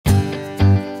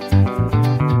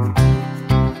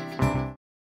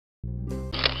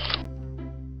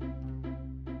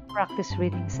Practice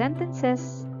reading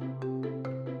sentences.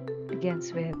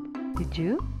 Begins with, did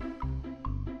you?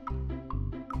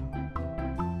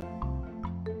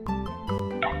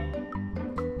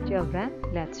 Children,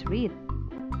 let's read.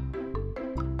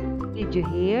 Did you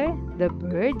hear the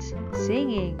birds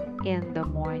singing in the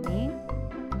morning?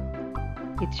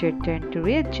 It's your turn to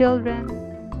read, children.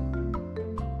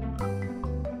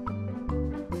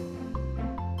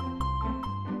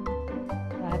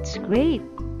 That's great.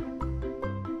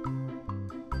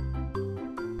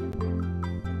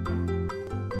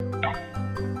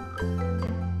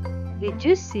 Did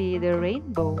you see the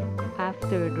rainbow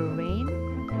after the rain?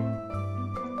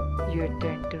 Your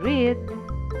turn to read.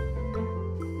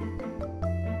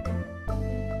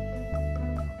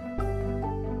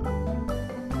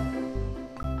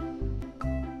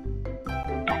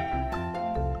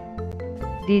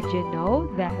 Did you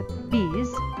know that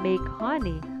bees make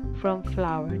honey from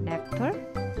flower nectar?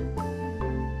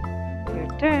 Your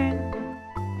turn.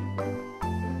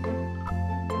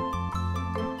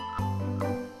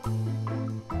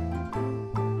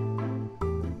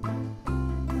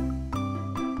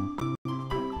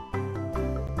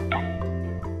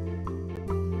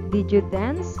 Did you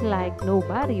dance like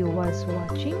nobody was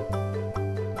watching?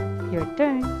 Your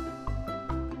turn.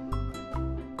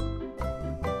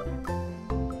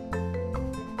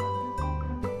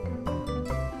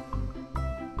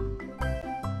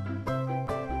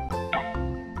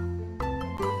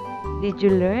 Did you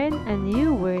learn a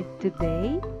new word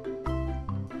today?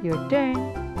 Your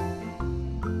turn.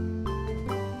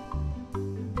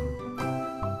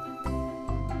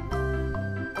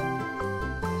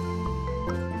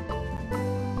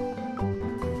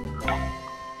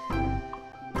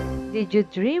 Did you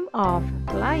dream of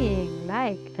flying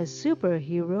like a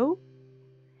superhero?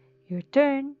 Your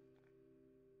turn.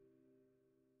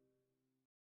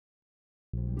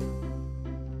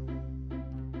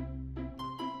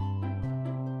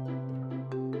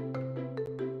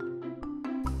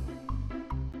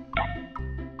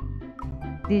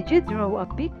 Did you draw a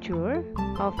picture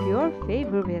of your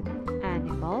favorite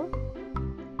animal?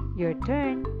 Your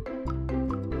turn.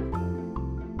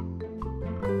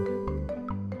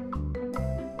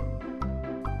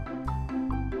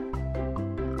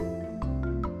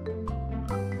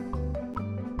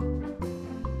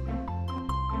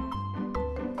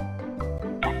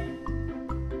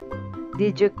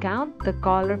 Did you count the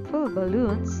colorful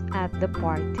balloons at the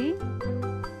party?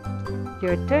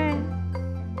 Your turn.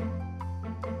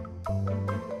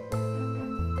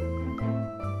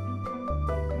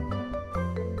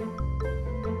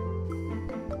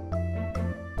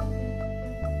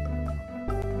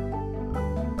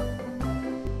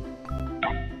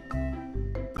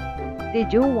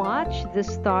 Did you watch the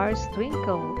stars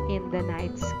twinkle in the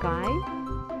night sky?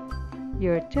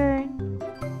 Your turn.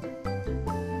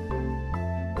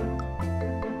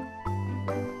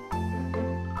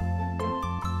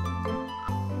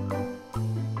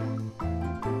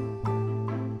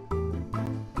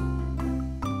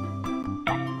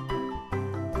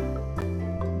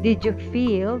 Did you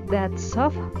feel that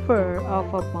soft fur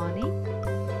of a bunny?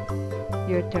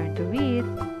 Your turn to read.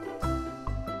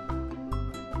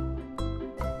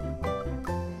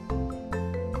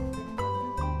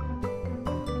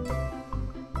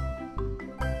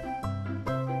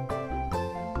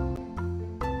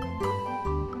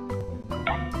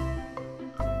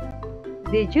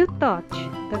 Did you touch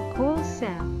the cool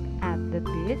sand at the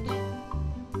beach?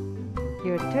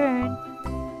 Your turn.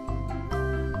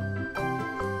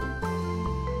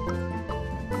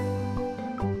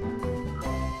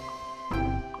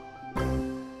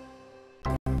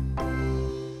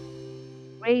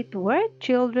 Great work,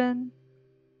 children!